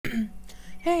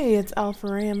Hey, it's Alpha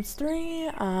Rams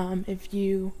 3. If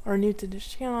you are new to this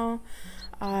channel,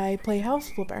 I play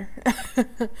House Flipper.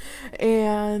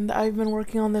 And I've been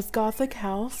working on this Gothic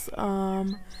house.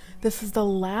 This is the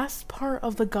last part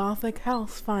of the Gothic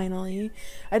house, finally.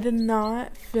 I did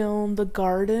not film the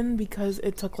garden because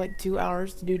it took like 2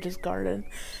 hours to do just garden.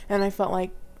 And I felt like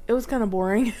it was kind of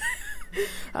boring.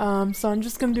 So I'm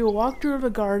just gonna do a walkthrough of the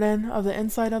garden, of the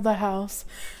inside of the house,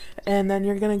 and then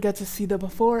you're gonna get to see the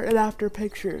before and after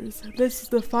pictures. This is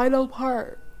the final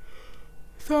part.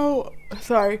 So,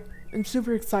 sorry, I'm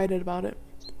super excited about it.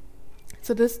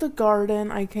 So this is the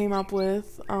garden I came up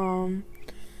with.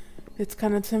 It's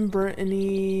kind of Tim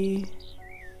Burton-y.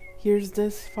 Here's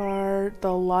this part,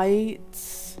 the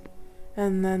lights,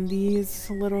 and then these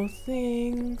little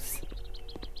things.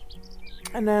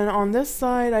 And then on this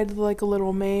side, I did like a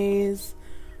little maze,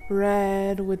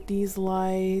 red with these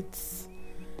lights,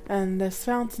 and this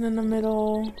fountain in the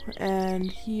middle, and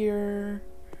here,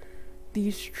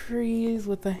 these trees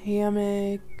with a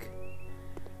hammock,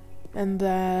 and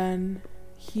then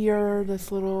here, this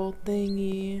little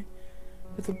thingy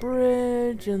with a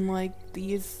bridge, and like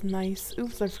these nice,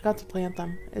 oops, I forgot to plant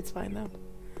them, it's fine though.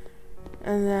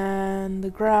 And then the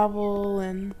gravel,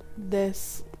 and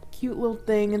this cute little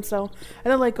thing, and so I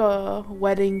did like a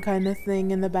wedding kind of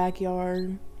thing in the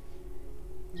backyard.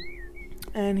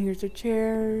 And here's the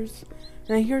chairs,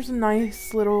 and here's a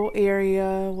nice little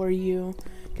area where you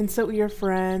can sit with your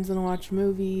friends and watch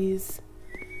movies.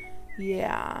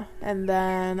 Yeah, and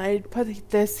then I put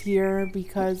this here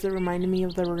because it reminded me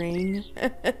of The Ring.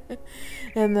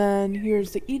 And then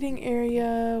here's the eating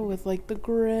area with like the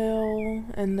grill,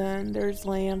 and then there's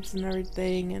lamps and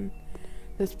everything, and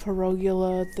this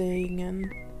pergola thing,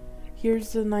 and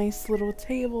here's the nice little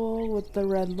table with the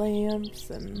red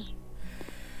lamps and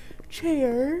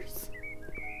chairs.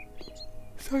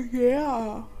 So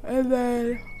yeah, and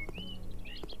then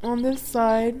on this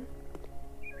side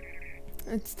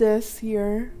it's this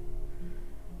here,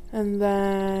 and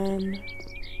then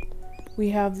we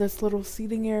have this little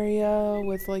seating area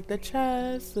with like the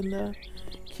chest and the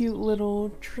cute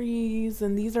little trees,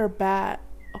 and these are bat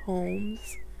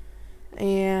homes,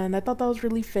 and I thought that was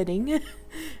really fitting. And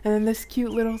then this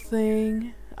cute little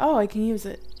thing, oh, I can use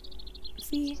it,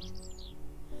 see?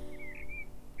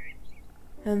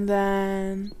 And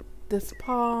then this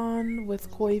pond with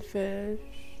koi fish,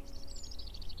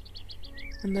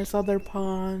 and this other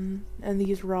pond, and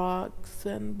these rocks,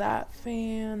 and that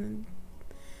fan, and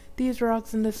these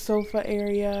rocks in the sofa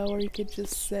area where you could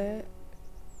just sit.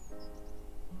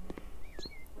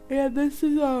 And this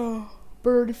is a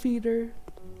bird feeder.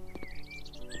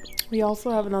 We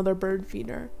also have another bird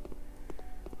feeder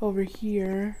over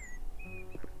here.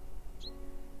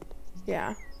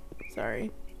 Yeah,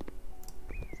 sorry.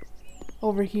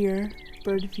 Over here,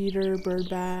 bird feeder, bird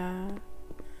bath.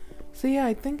 So yeah,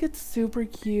 I think it's super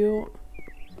cute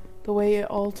the way it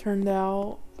all turned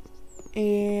out,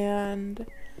 and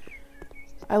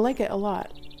I like it a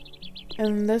lot.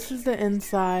 And this is the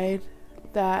inside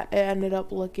that it ended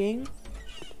up looking.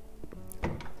 I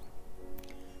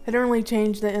didn't really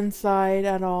change the inside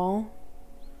at all,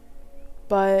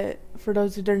 but for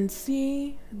those who didn't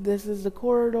see, this is the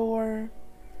corridor.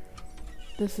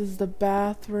 This is the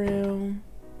bathroom.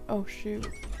 Oh shoot.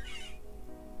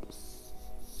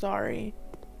 Sorry.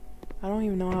 I don't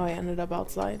even know how I ended up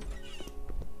outside.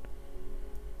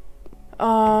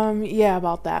 Yeah,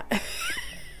 about that.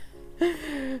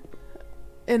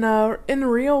 In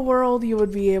real world you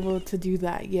would be able to do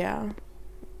that, yeah.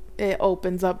 It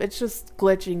opens up. It's just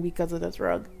glitching because of this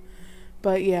rug.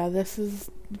 But yeah, this is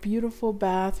beautiful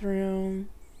bathroom.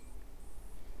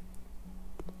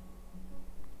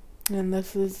 And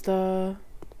this is the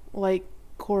like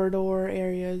corridor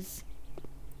areas.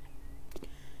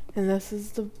 And this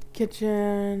is the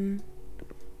kitchen.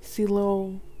 See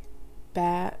little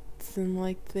bats and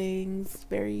like things.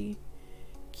 Very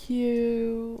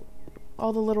cute.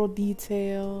 All the little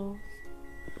details.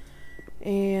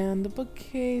 And the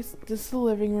bookcase. This is the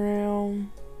living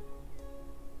room.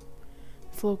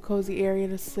 This little cozy area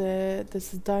to sit.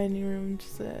 This is dining room to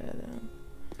sit.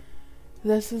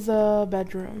 This is a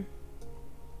bedroom.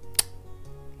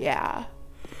 Yeah.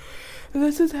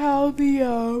 This is how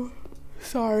the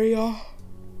sorry y'all.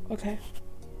 Okay.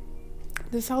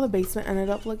 This is how the basement ended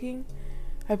up looking.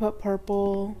 I put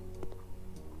purple.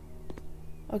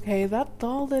 Okay, that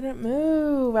doll didn't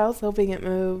move. I was hoping it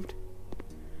moved.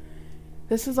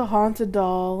 This is a haunted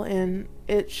doll, and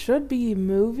it should be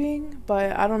moving,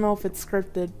 but I don't know if it's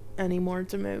scripted anymore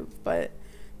to move. But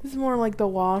this is more like the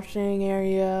washing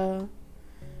area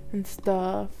and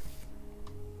stuff.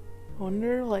 I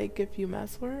wonder like if you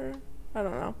mess with her. I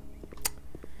don't know.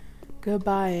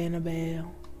 Goodbye,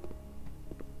 Annabelle.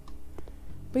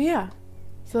 But yeah,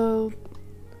 so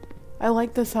I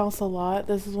like this house a lot.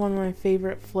 This is one of my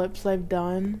favorite flips I've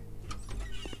done,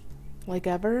 like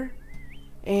ever.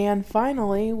 And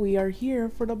finally, we are here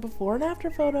for the before and after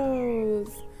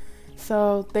photos.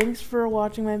 So thanks for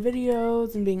watching my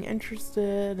videos and being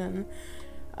interested and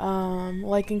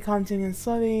liking, commenting, and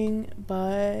subbing.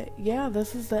 But yeah,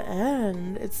 this is the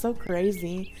end. It's so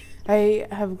crazy. I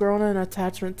have grown an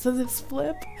attachment to this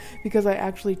flip because I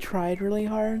actually tried really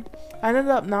hard. I ended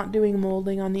up not doing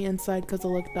molding on the inside because it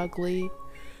looked ugly.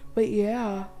 But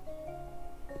yeah.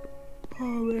 Oh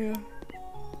man.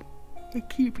 I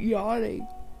keep yawning.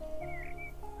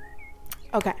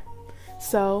 Okay.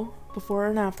 So, before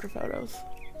and after photos.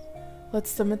 Let's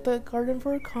submit the garden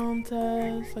for a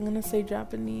contest. I'm gonna say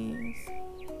Japanese.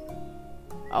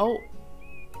 Oh.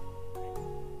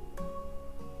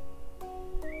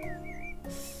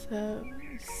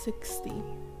 60.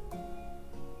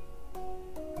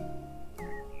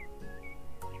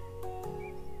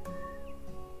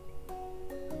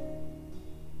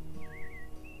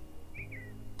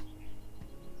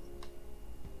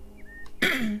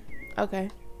 Okay.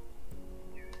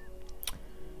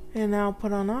 And now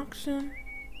put on auction.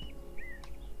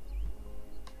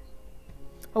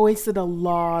 I wasted a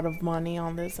lot of money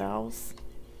on this house.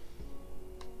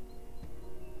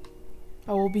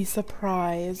 I will be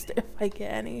surprised if I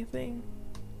get anything.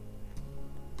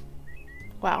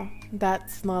 Wow,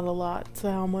 that's not a lot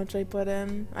to how much I put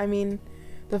in. I mean,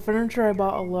 the furniture I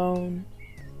bought alone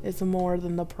is more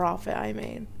than the profit I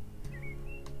made.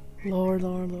 Lord,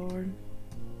 Lord, Lord.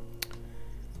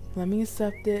 Let me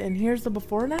accept it. And here's the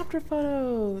before and after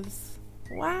photos.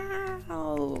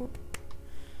 Wow.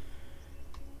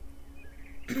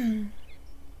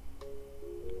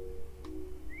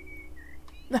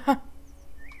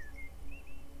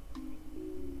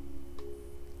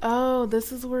 Oh,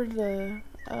 this is where the...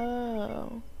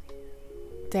 Oh.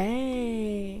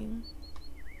 Dang.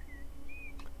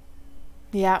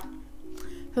 Yeah.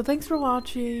 So thanks for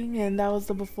watching, and that was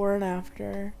the before and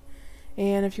after.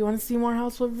 And if you want to see more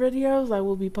house flip videos, I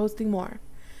will be posting more.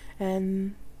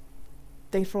 And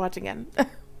thanks for watching again.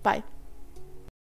 Bye.